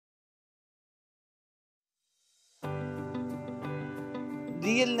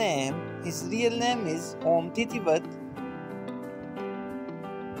His real name is Thitiwat.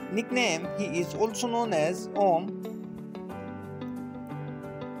 Nickname, he is also known as Om.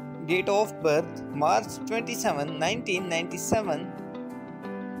 Date of birth, March 27, 1997.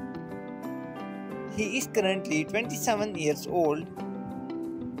 He is currently 27 years old.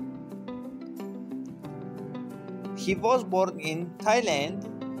 He was born in Thailand.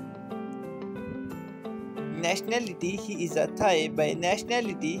 Nationality, he is a Thai by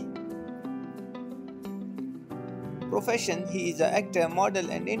nationality. Profession, he is an actor,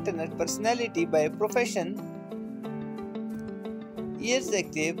 model and internet personality by profession. Years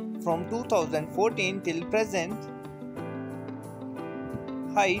active from 2014 till present.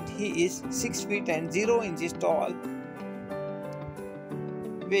 Height, he is 6 feet and 0 inches tall.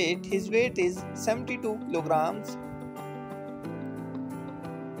 Weight, his weight is 72 kilograms.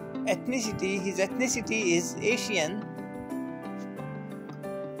 Ethnicity, his ethnicity is Asian.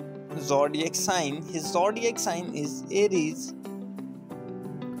 Zodiac sign, his zodiac sign is Aries.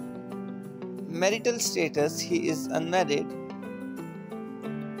 Marital status, he is unmarried.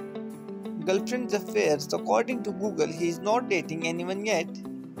 Girlfriend's affairs, according to Google, he is not dating anyone yet.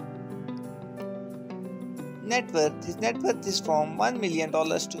 Net worth, his net worth is from $1 million to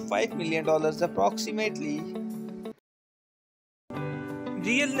 $5 million approximately.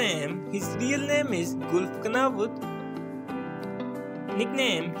 Real name, his real name is Kanawut.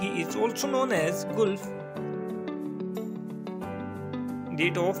 Nickname, he is also known as Gulf.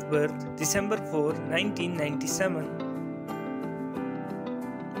 Date of birth, December 4, 1997.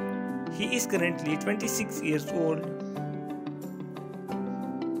 He is currently 26 years old.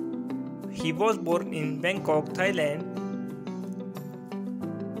 He was born in Bangkok, Thailand.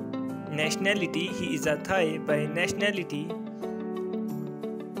 Nationality, he is a Thai by nationality.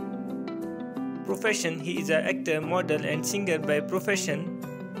 Profession, he is an actor, model and singer by profession.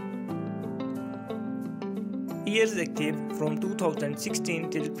 Years active from 2016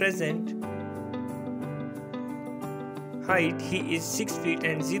 till present. Height, he is 6 feet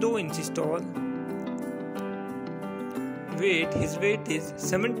and 0 inches tall. Weight, his weight is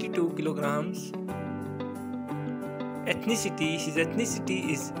 72 kilograms. Ethnicity, his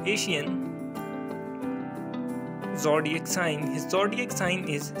ethnicity is Asian. Zodiac sign, his zodiac sign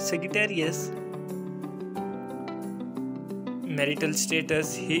is Sagittarius. Marital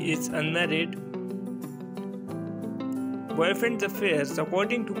status, he is unmarried. Boyfriend's affairs,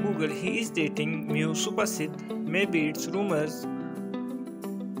 according to Google, he is dating Mew Supasit. Maybe it's rumors.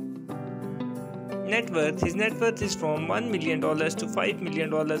 Net worth, his net worth is from $1 million to $5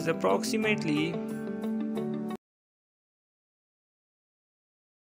 million approximately.